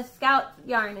anyways, so the Scout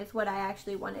yarn is what I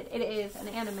actually wanted. It is an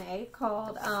anime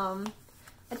called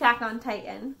Attack on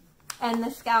Titan, and the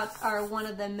Scouts are one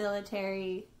of the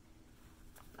military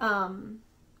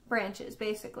branches,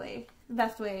 basically.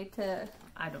 Best way to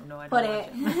I don't know. put it.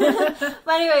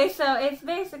 But anyway, so it's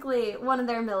basically one of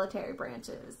their military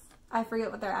branches. I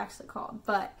forget what they're actually called,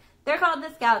 but they're called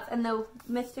the Scouts, and the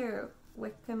Mr.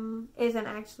 Wickham isn't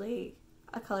actually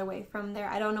a colorway from there.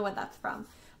 I don't know what that's from,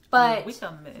 but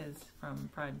Wickham is from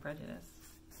Pride and Prejudice.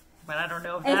 But I don't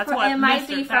know if that's what it might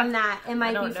be from that. It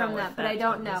might be from that, but I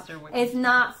don't know. It's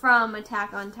not from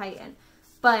Attack on Titan.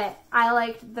 But I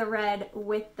liked the red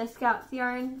with the Scouts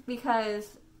yarn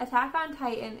because Attack on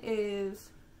Titan is,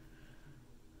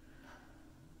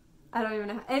 I don't even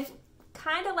know. It's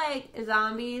kind of like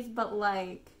zombies, but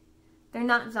like they're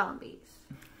not zombies.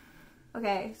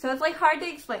 Okay, so it's like hard to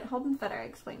explain. Holden's better at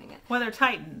explaining it. Well, they're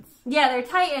Titans. Yeah, they're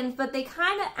Titans, but they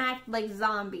kind of act like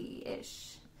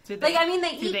zombie-ish. Like, I mean,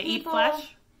 they eat people. Eat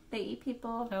flesh? They eat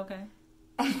people. Okay.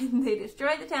 And they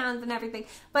destroy the towns and everything.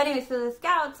 But anyway, so the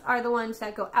Scouts are the ones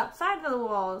that go outside of the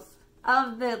walls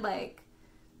of the, like,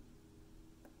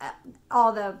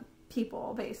 all the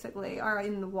people, basically, are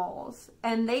in the walls.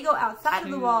 And they go outside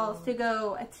of the walls to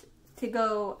go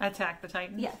attack the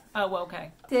Titans? Yes. Oh,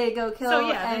 okay. To go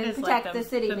kill and protect like the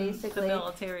city, basically. The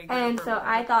military group. And so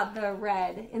I thought the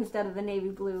red instead of the navy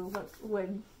blue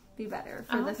would be better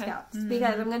for the Scouts. Mm-hmm.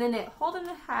 Because I'm going to knit Holden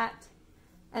a hat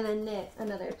and then knit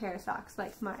another pair of socks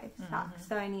like my socks.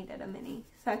 So I needed a mini.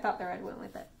 So I thought the red went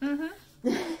with it.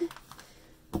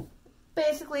 Mm-hmm.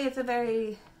 Basically, it's a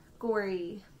very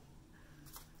gory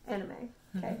anime.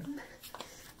 Okay.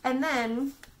 And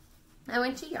then I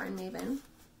went to Yarn Maven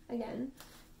again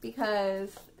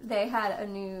because they had a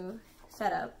new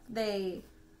setup. They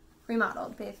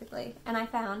remodeled, basically. And I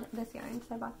found this yarn,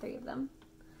 so I bought 3 of them.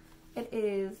 It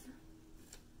is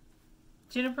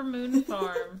Juniper Moon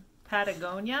Farm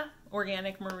Patagonia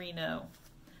Organic Merino.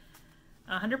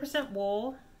 100%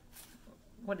 wool.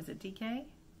 What is it, DK?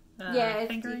 Yeah,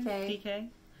 it's DK. DK.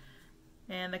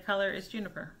 And the color is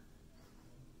Juniper.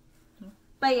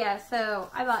 But yeah, so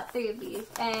I bought 3 of these.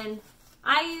 And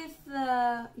I used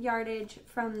the yardage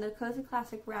from the Cozy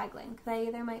Classic Raglan because I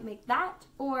either might make that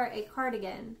or a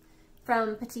cardigan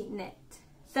from Petite Knit.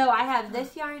 So I have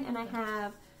this yarn and I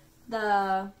have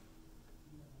the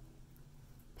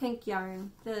pink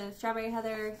yarn, the Strawberry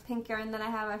Heather pink yarn that I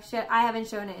have. I haven't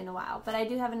shown it in a while, but I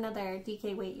do have another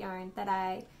DK weight yarn that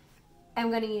I am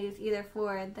going to use either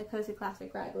for the Cozy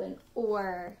Classic Raglan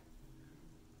or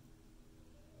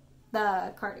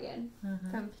the cardigan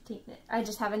from Petite Knit. I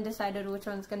just haven't decided which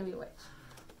one's going to be which.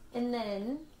 And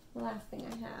then the last thing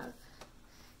I have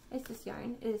is this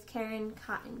yarn. It is Karen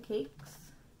Cotton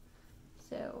Cakes.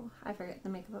 So I forget the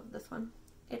makeup of this one.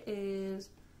 It is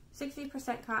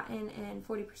 60% cotton and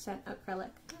 40%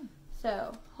 acrylic.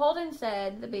 So Holden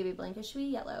said the baby blanket should be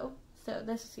yellow. So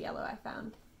this is yellow I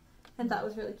found and thought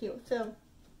was really cute. So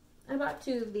I bought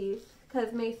 2 of these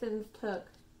because Mason's took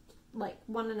like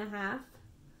 1.5.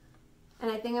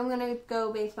 And I think I'm going to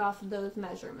go based off of those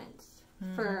measurements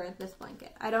for this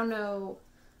blanket. I don't know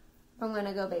if I'm going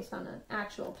to go based on an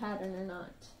actual pattern or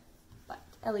not. But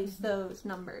at least those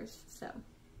numbers. So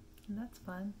that's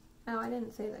fun. Oh, I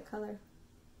didn't say that color.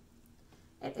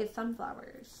 It is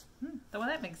sunflowers. Well,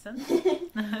 that makes sense. But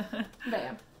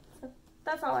yeah. So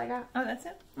that's all I got. Oh, that's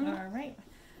it? All right.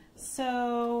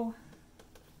 So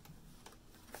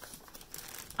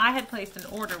I had placed an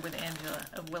order with Angela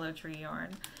of Willow Tree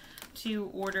Yarn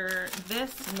to order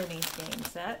this mini skein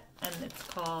set, and it's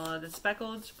called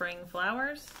Speckled Spring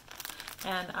Flowers.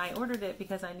 And I ordered it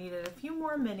because I needed a few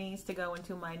more minis to go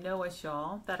into my Noah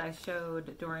shawl that I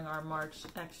showed during our March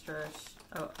extra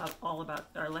all about,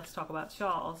 or Let's Talk About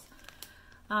Shawls,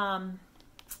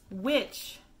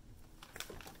 which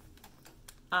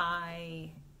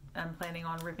I I'm planning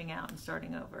on ripping out and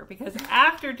starting over, because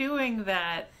after doing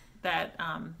that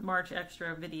March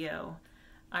extra video,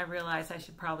 I realized I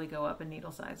should probably go up a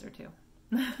needle size or two.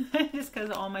 Just because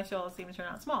all my shawls seem to turn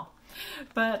out small.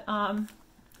 But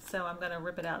so I'm going to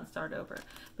rip it out and start over.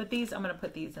 But these, I'm going to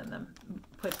put these in them,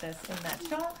 put this in that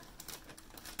shawl.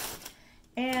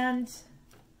 And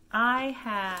I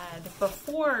had,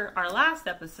 before our last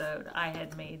episode, I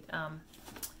had made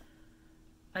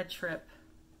a trip,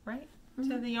 right,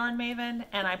 to the Yarn Maven,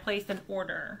 and I placed an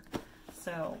order.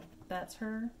 So that's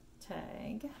her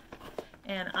tag.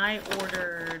 And I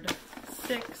ordered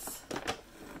 6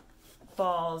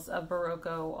 balls of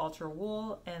Barocco Ultra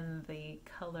Wool in the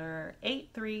color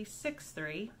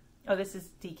 8363. Oh, this is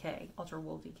DK, Ultra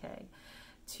Wool DK,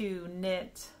 to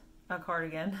knit a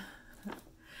cardigan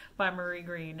by Marie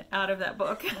Green out of that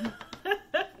book.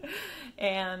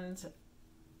 And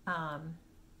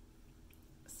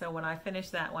so when I finish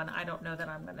that one, I don't know that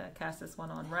I'm going to cast this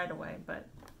one on right away, but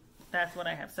that's what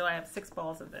I have. So I have 6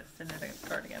 balls of this to knit a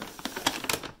cardigan.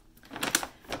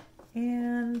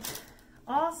 And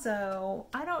also,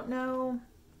 I don't know.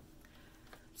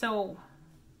 So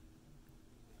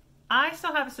I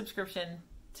still have a subscription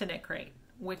to Knit Crate,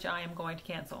 which I am going to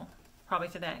cancel probably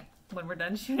today when we're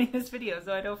done shooting this video,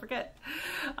 so I don't forget.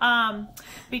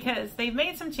 Because they've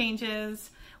made some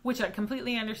changes, which I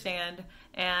completely understand,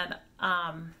 and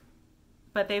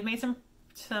but they've made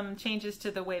some changes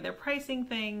to the way they're pricing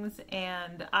things,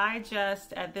 and I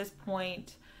just, at this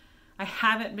point, I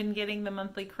haven't been getting the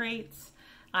monthly crates.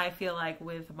 I feel like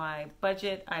with my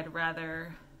budget, I'd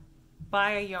rather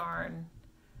buy a yarn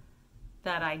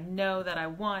that I know that I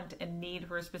want and need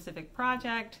for a specific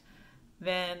project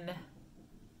than,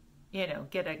 you know,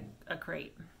 get a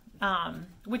crate.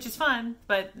 Which is fun,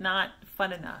 but not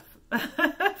fun enough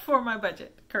for my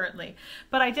budget currently.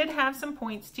 But I did have some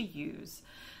points to use.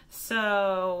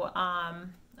 So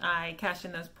I cashed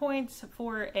in those points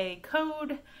for a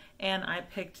code, and I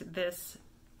picked this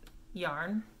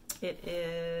yarn. It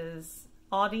is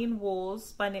Audine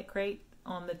Wools by Knit Crate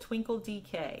on the Twinkle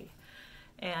DK.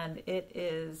 And it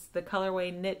is the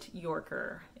colorway Knit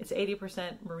Yorker. It's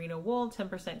 80% merino wool,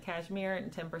 10% cashmere,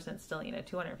 and 10% stellina,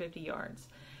 250 yards.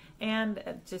 And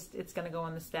it's going to go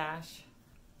on the stash.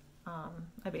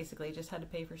 I basically just had to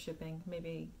pay for shipping,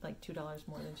 maybe like $2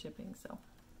 more than shipping, so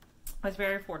it was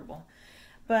very affordable.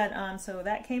 But so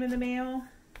that came in the mail.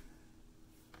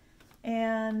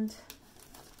 And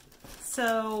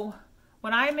so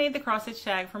when I made the cross-stitch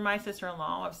shag for my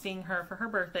sister-in-law, I was seeing her for her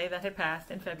birthday that had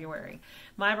passed in February.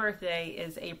 My birthday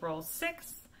is April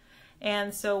 6th.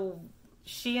 And so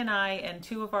she and I and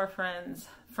 2 of our friends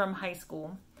from high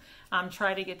school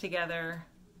try to get together.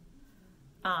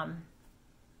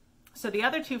 So the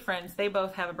other 2 friends, they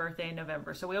both have a birthday in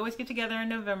November. So we always get together in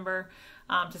November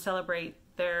to celebrate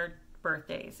their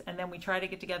birthdays. And then we try to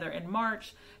get together in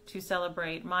March to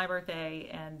celebrate my birthday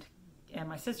and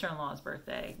my sister-in-law's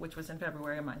birthday, which was in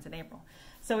February, and mine's in April.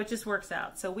 So it just works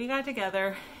out. So we got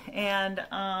together, and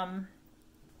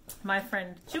my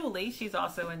friend Julie, she's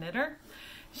also a knitter,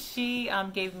 she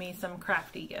gave me some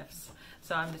crafty gifts.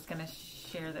 So I'm just going to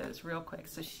share those real quick.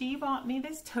 So she bought me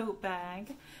this tote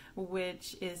bag,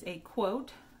 which is a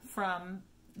quote from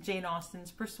Jane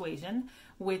Austen's Persuasion,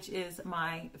 which is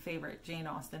my favorite Jane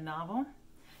Austen novel.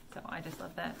 So I just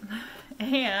love that.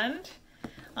 And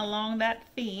along that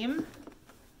theme,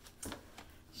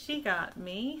 she got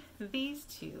me these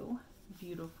 2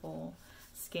 beautiful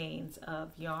skeins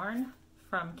of yarn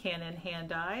from Canon Hand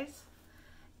Dyes.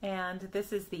 And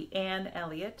this is the Anne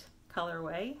Elliot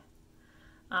colorway.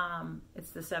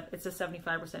 It's a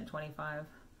 75% 25.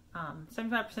 75%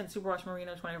 superwash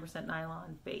merino, 20%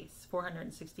 nylon base,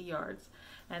 460 yards.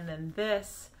 And then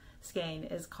this skein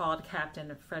is called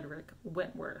Captain Frederick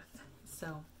Wentworth.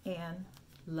 So Anne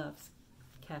loves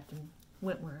Captain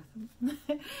Wentworth.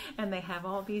 And they have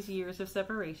all these years of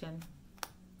separation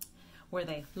where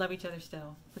they love each other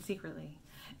still, but secretly.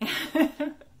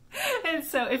 And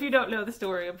so if you don't know the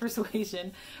story of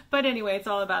Persuasion, but anyway, it's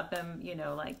all about them, you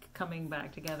know, like coming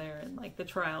back together and like the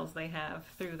trials they have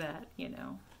through that, you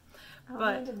know. I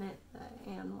wanted to knit the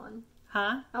Anne one.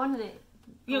 Huh? I want to knit.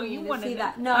 You want to see knit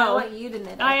that? No, I want you to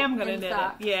knit it. I am going to knit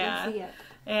it. Yeah. And see it.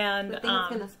 And the thing is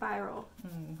going to spiral.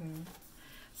 Mm-hmm.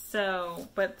 So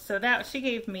that she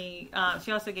gave me.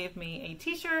 She also gave me a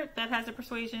T-shirt that has a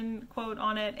Persuasion quote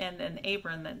on it, and an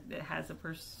apron that has a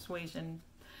Persuasion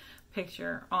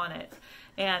picture on it.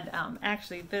 And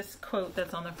actually, this quote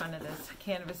that's on the front of this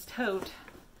canvas tote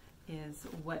is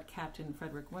what Captain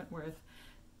Frederick Wentworth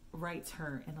writes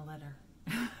her in a letter.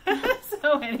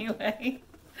 So anyway,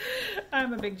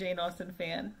 I'm a big Jane Austen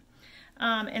fan.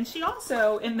 And she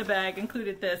also, in the bag,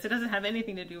 included this. It doesn't have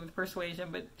anything to do with persuasion,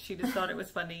 but she just thought it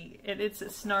was funny. It's a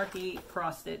snarky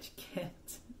cross-stitch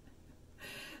kit.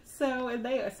 So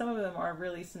some of them are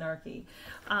really snarky.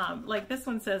 Like this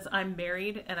one says, I'm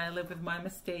married and I live with my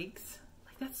mistakes.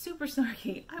 Like that's super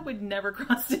snarky. I would never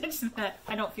cross-stitch that.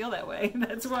 I don't feel that way.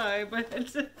 That's why.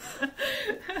 But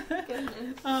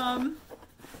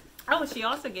oh, she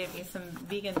also gave me some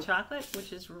vegan chocolate,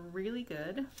 which is really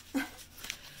good.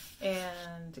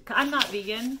 And I'm not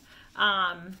vegan.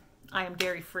 I am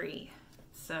dairy free.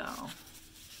 So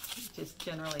just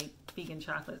generally vegan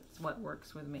chocolate is what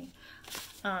works with me.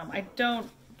 I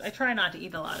try not to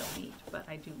eat a lot of meat, but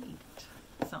I do eat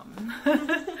some.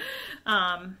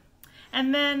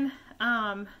 And then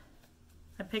I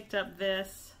picked up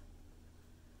this.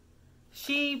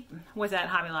 She was at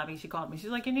Hobby Lobby. She called me.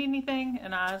 She's like, you need anything?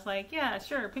 And I was like, yeah,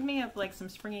 sure. Pick me up like some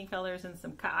springy colors and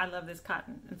some I love this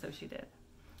cotton. And so she did.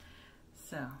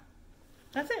 So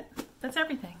that's it. That's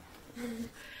everything.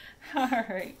 All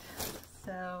right.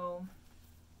 So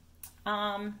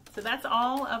that's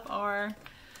all of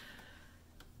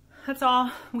that's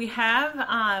all we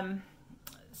have.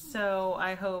 So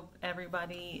I hope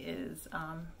everybody is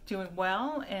doing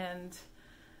well, and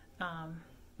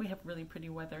we have really pretty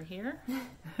weather here.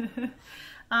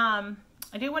 I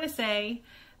do want to say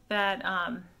that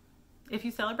if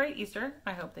you celebrate Easter,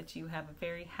 I hope that you have a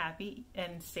very happy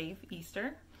and safe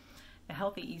Easter, a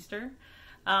healthy Easter.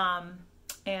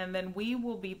 And then we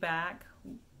will be back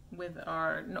with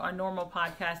our normal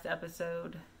podcast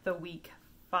episode the week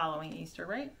following Easter,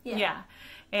 right? Yeah.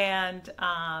 And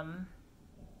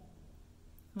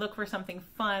look for something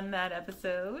fun that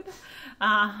episode.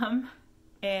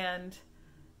 And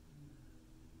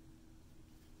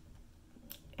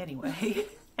anyway,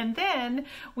 and then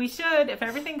we should, if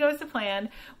everything goes to plan,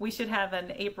 we should have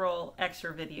an April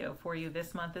extra video for you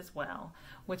this month as well,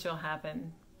 which will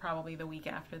happen probably the week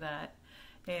after that.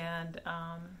 And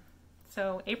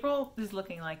so April is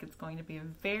looking like it's going to be a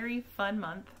very fun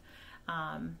month.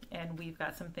 And we've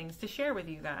got some things to share with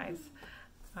you guys.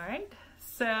 All right.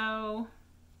 So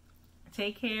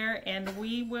take care, and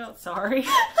we will, sorry,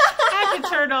 I have to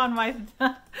turn on my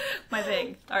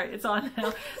thing. All right, it's on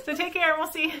now. So take care, and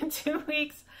we'll see you in 2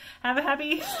 weeks. Have a happy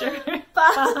Easter.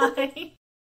 Bye. Bye.